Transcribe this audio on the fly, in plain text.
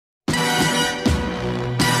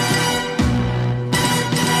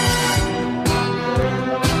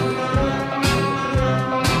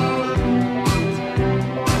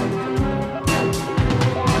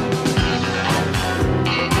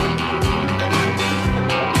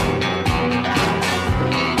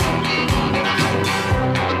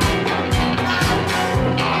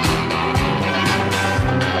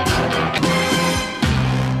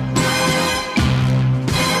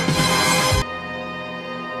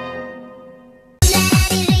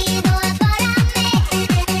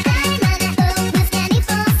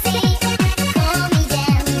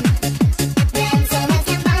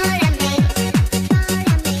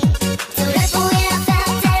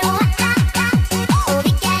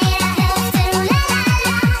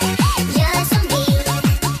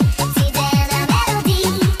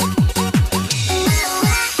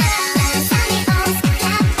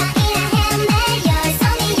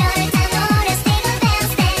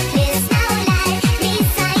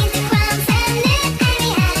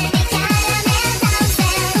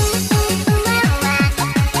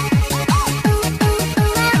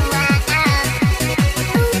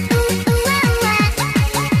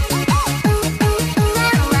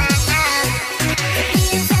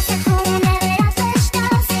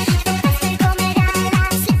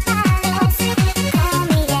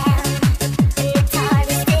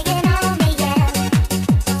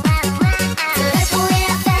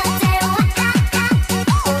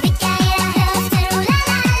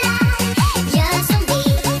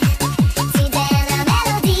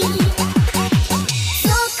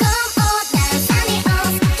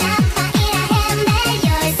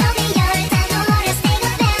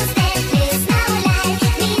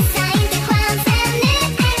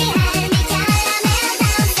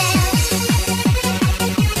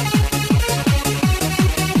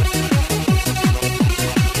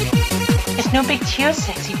here,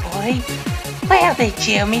 sexy boy. Well then,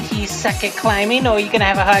 Jeremy, do you suck at climbing, or are you gonna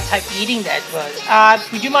have a hard time eating that bug?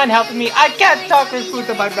 Would you mind helping me? I can't talk with food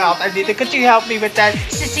in my mouth. Anita, could you help me with that?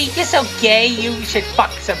 Sissy, you're so gay, you should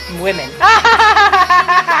fuck some women.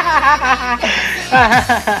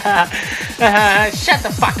 Shut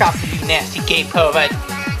the fuck up, you nasty gay pervert.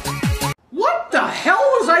 What the hell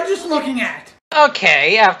was I just looking at?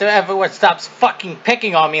 Okay, after everyone stops fucking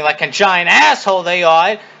picking on me like a giant asshole they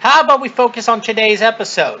are, how about we focus on today's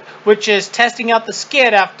episode, which is testing out the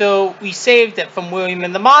skid after we saved it from William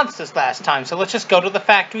and the Monsters last time. So let's just go to the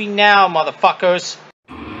factory now, motherfuckers.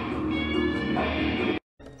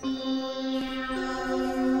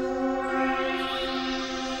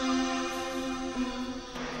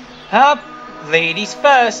 Up, ladies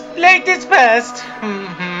first. Ladies first.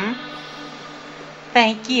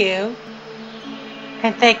 Thank you.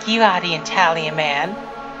 And thank you, Audie and Talia, man.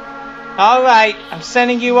 Alright, I'm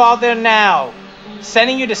sending you all there now.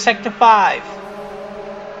 Sending you to Sector 5.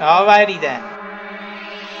 Alrighty then.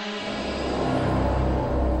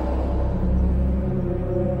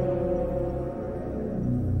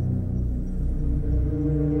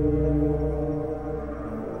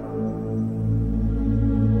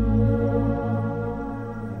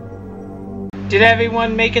 Did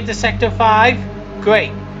everyone make it to Sector 5?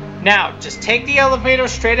 Great. Now, just take the elevator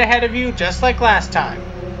straight ahead of you, just like last time.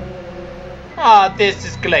 Aw, this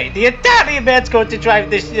is great. The Italian man's going to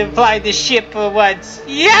fly this ship for once.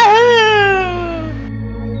 Yahoo!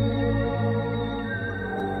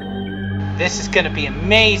 This is gonna be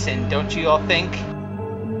amazing, don't you all think?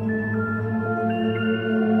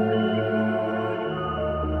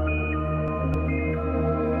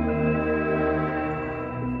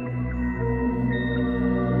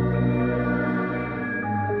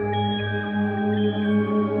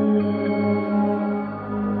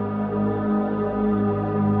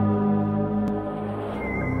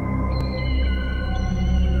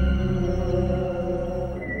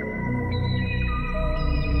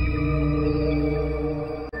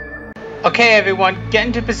 Okay, everyone, get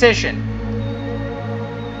into position.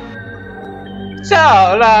 So,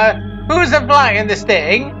 who's flying this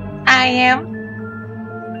thing? I am.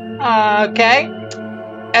 Okay.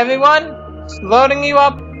 Everyone, it's loading you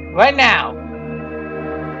up right now.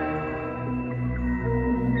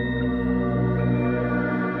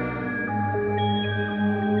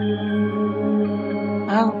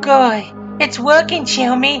 Oh, good. It's working,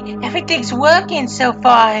 Jeremy. Everything's working so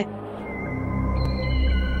far.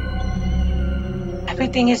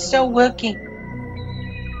 Everything is so working.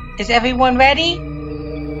 Is everyone ready?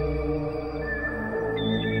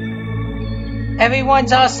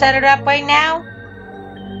 Everyone's all set it up right now?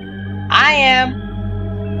 I am.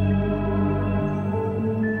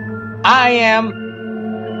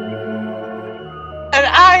 And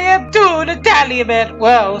I am too, the Italian man.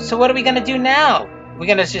 Well, so what are we gonna do now? We're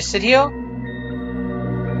gonna just sit here?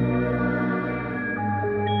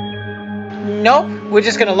 Nope, we're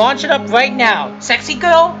just gonna launch it up right now. Sexy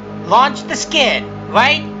girl, launch the skid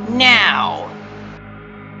right now.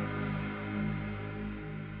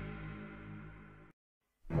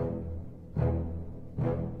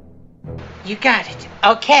 You got it.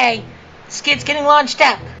 Okay, skid's getting launched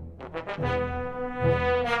up.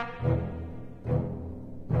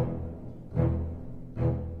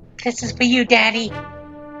 This is for you, Daddy.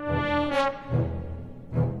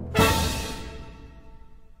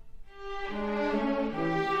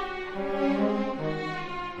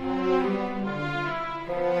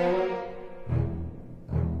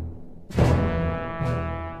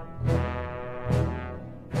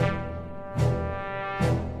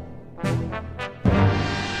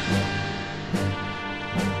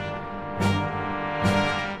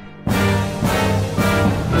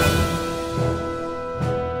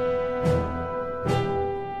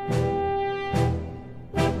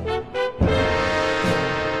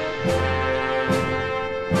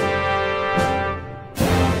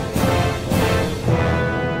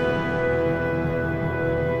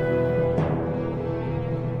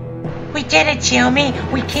 We did it, Jeremy.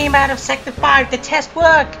 We came out of Sector 5. The test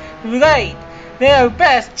worked. Right. The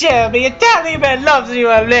best, Jeremy. Italian man loves you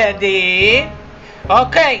already.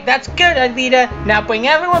 Okay, that's good, Anita. Now bring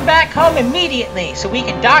everyone back home immediately so we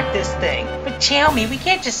can dock this thing. But Jeremy, we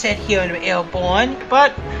can't just sit here and airborne.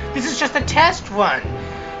 But this is just a test run.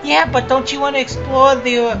 Yeah, but don't you want to explore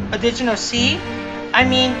the original sea? I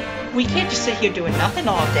mean, we can't just sit here doing nothing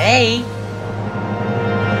all day.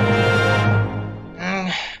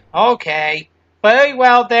 Okay. Very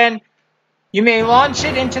well then. You may launch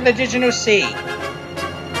it into the digital sea.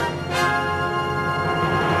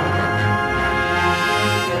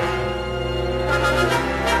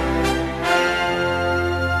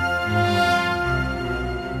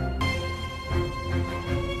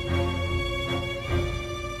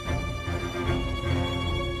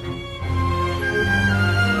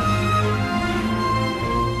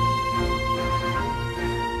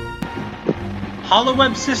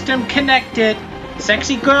 holoweb system connected.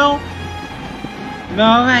 Sexy girl?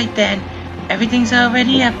 Alright then. Everything's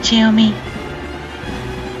already up, Jeremy.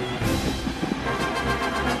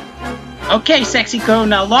 Okay, sexy girl,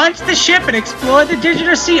 now launch the ship and explore the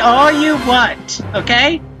digital sea all you want,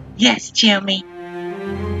 okay? Yes, Jeremy.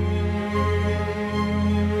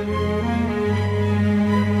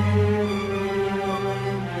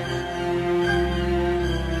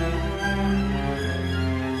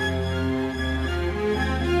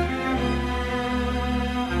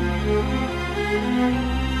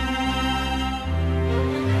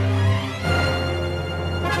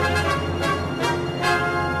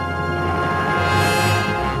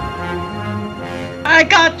 I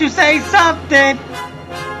got to say something!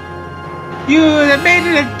 You have made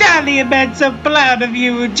an Italian man so proud of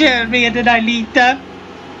you, Jeremy and Ailita,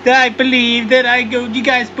 that I believe that I owed you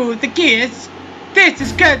guys both a kiss. This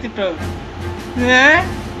is incredible. Huh?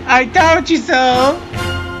 I told you so.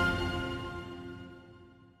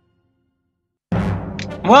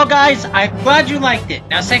 Well, guys, I'm glad you liked it.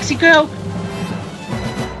 Now, sexy girl,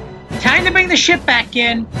 time to bring the ship back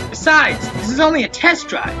in. Besides, this is only a test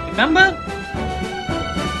drive, remember?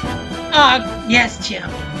 Oh, yes, Jim.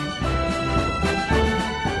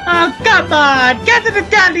 Oh, come on! Get to the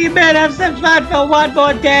Italian man, have some fun for one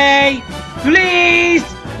more day! Please!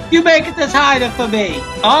 You make it this harder for me.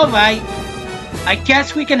 Alright. I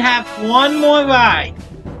guess we can have one more ride.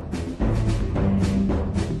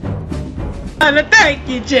 Thank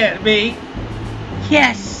you, Jeremy.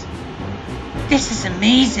 Yes. This is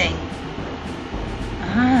amazing.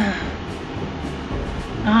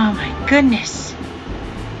 Oh my goodness.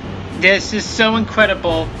 This is so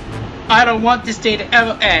incredible. I don't want this day to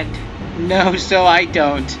ever end. No, so I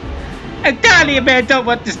don't. Italian man don't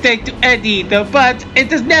want this day to end either, but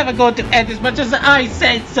it is never going to end as much as I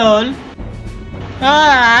said so.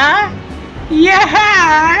 Ah!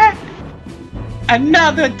 Yeah!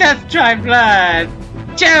 Another test drive ride.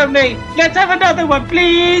 Jeremy, let's have another one,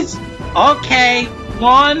 please. Okay,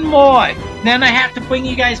 one more. Then I have to bring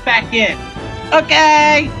you guys back in.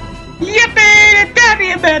 Okay. Yippee!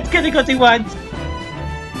 Italian man's gonna go to once.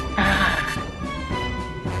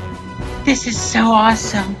 This is so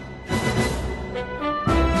awesome.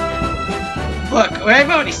 Look, I've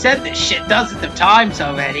already said this shit dozens of times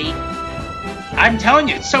already. I'm telling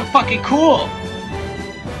you, it's so fucking cool.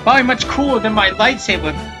 Probably much cooler than my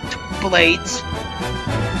lightsaber blades.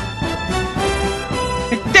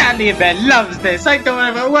 Italian man loves this. I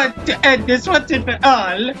don't ever want to end this once and for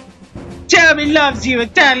all. Jeremy loves you,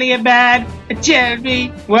 Italian man.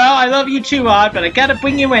 Jeremy. Well, I love you too, Odd, but I gotta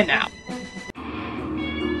bring you in now.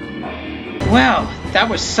 Well, that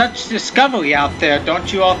was such discovery out there,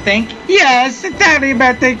 don't you all think? Yes, Italian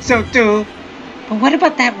man thinks so too. But what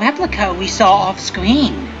about that replica we saw off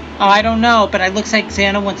screen? I don't know, but it looks like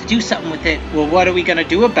Xana wants to do something with it. Well, what are we gonna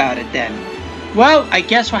do about it then? Well, I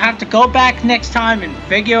guess we'll have to go back next time and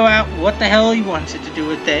figure out what the hell he wants it to do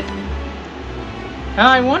with it.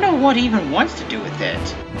 I wonder what he even wants to do with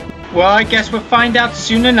it. Well, I guess we'll find out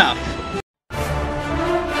soon enough.